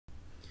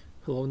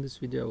Hello, in this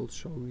video I will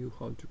show you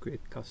how to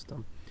create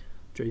custom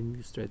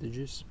TradingView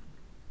strategies.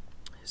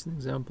 As an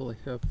example,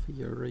 I have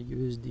here a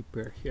USD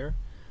pair here.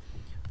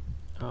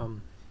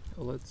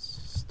 Let's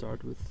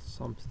start with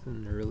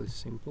something really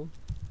simple.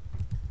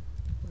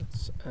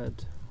 Let's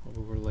add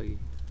overlay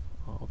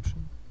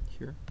option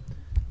here,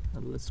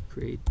 and let's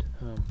create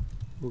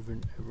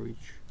moving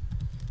average.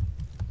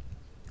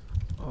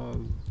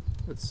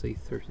 Let's say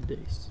 30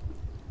 days.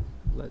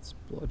 Let's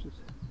plot it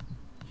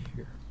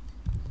here.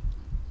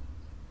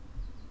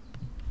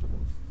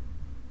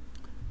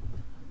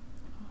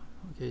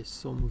 Okay,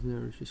 so moving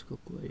average is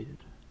calculated.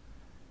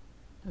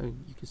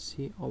 You can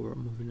see our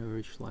moving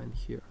average line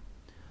here.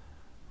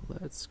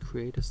 Let's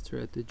create a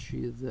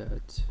strategy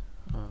that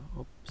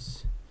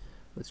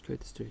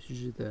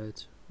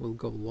will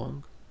go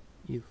long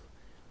if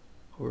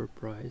our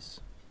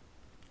price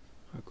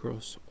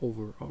cross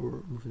over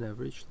our moving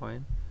average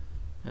line,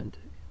 and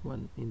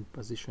when in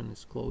position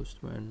is closed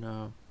when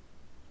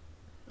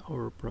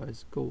our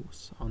price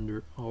goes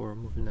under our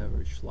moving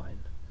average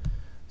line.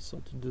 So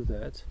to do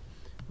that,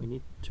 we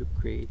need to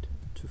create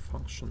two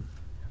functions.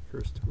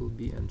 First will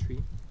be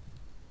entry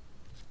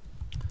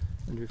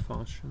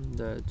function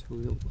that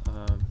will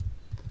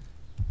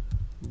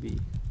be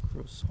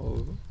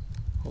crossover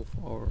of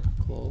our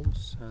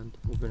close and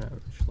moving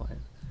average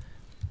line,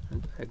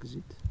 and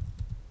exit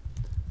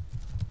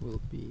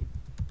will be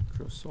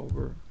cross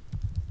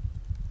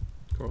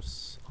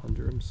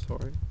under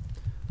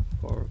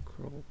for our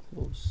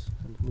close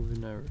and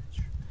moving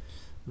average.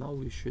 Now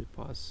we should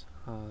pass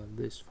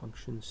these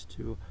functions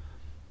to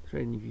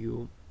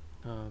TradingView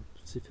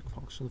specific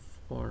function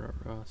for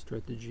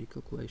strategy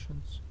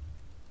calculations.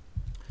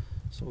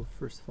 So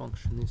first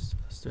function is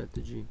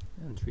strategy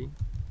entry.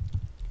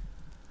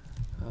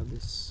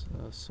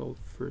 So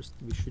first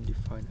we should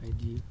define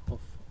ID of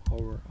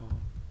our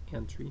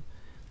entry.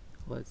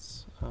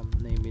 Let's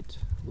name it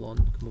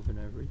long moving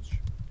average.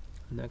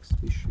 Next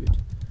we should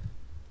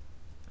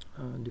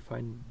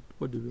define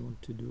what do we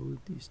want to do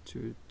with these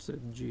two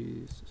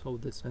strategies. So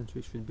this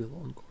entry should be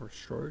long or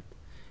short.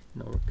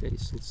 In our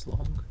case it's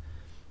long.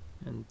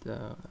 And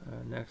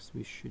next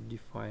we should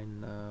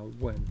define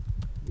when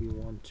we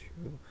want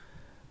to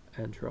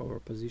enter our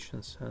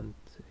positions, and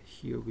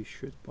here we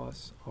should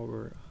pass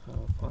our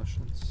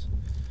functions.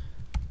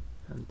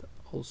 And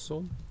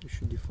also we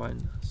should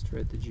define a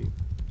strategy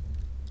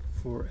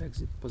for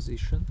exit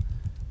position.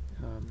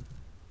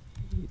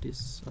 It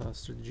is a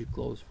strategy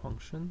close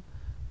function.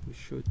 We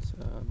should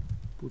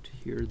put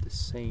here the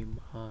same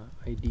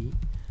ID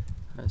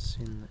as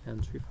in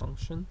entry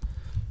function,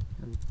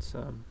 and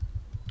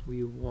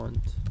we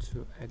want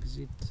to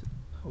exit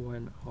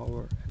when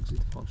our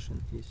exit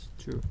function is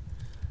true.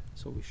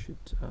 So we should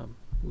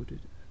put it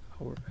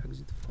our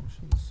exit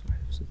functions. I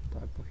have set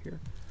typo here.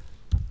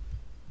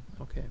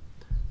 Okay,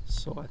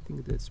 so I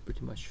think that's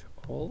pretty much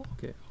all.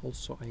 Okay,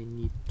 also I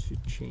need to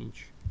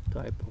change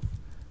type of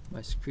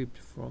my script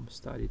from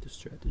study to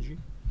strategy.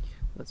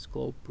 Let's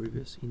close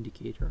previous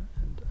indicator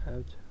and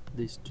add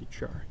this to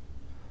chart.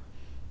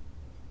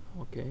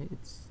 Okay,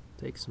 it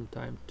takes some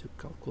time to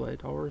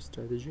calculate our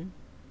strategy.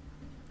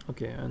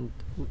 Okay, and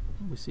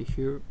we see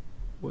here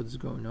what's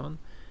going on,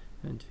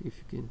 and if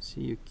you can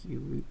see,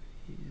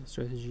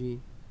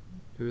 strategy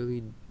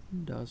really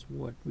does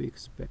what we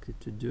expect it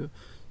to do.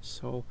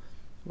 So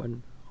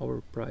when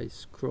our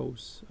price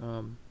crosses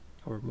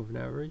our moving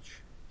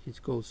average,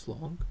 it goes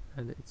long,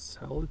 and it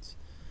sells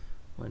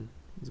when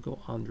it goes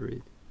under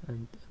it,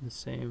 and the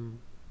same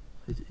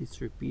it's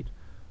repeat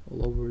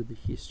all over the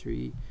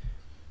history.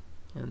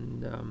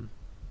 And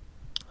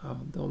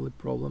the only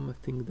problem, I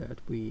think, that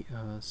we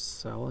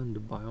sell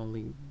and buy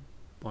only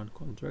one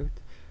contract.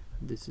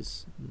 This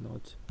is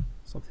not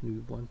something we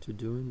want to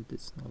do, and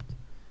it's not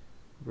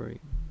very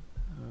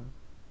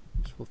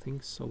useful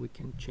thing. So we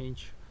can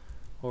change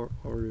our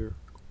order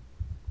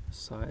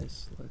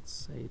size. Let's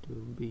say it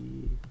will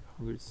be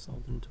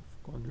 100,000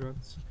 of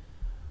contracts,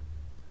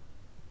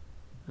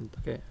 and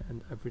okay,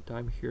 and every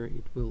time here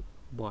it will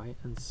buy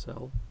and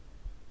sell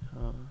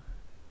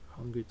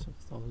hundreds of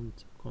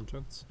thousands of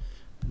contracts.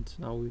 And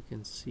now we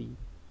can see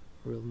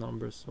real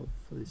numbers of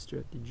this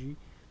strategy.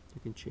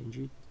 You can change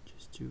it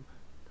just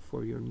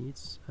for your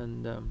needs.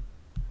 And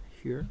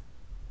here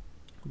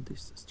on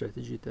this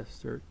strategy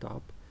tester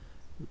tab,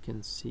 you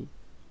can see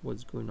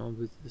what's going on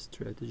with the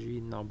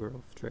strategy, number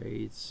of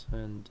trades,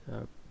 and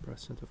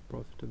percent of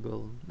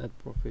profitable, net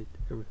profit,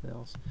 everything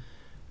else.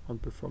 On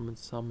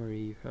performance summary,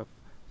 you have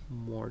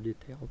more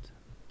detailed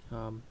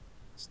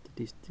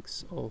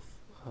statistics of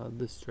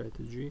the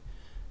strategy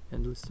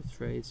and list of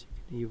trades.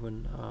 You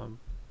can even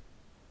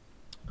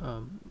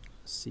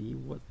see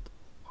what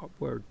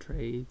were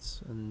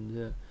trades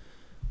and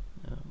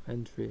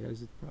entry,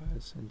 exit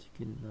price, and you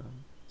can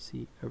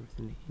see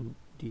everything in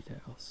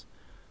details.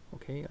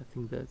 Okay, I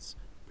think that's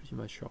pretty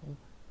much all.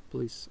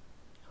 Please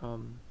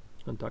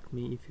contact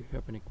me if you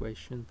have any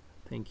question.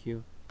 Thank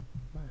you.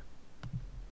 Bye.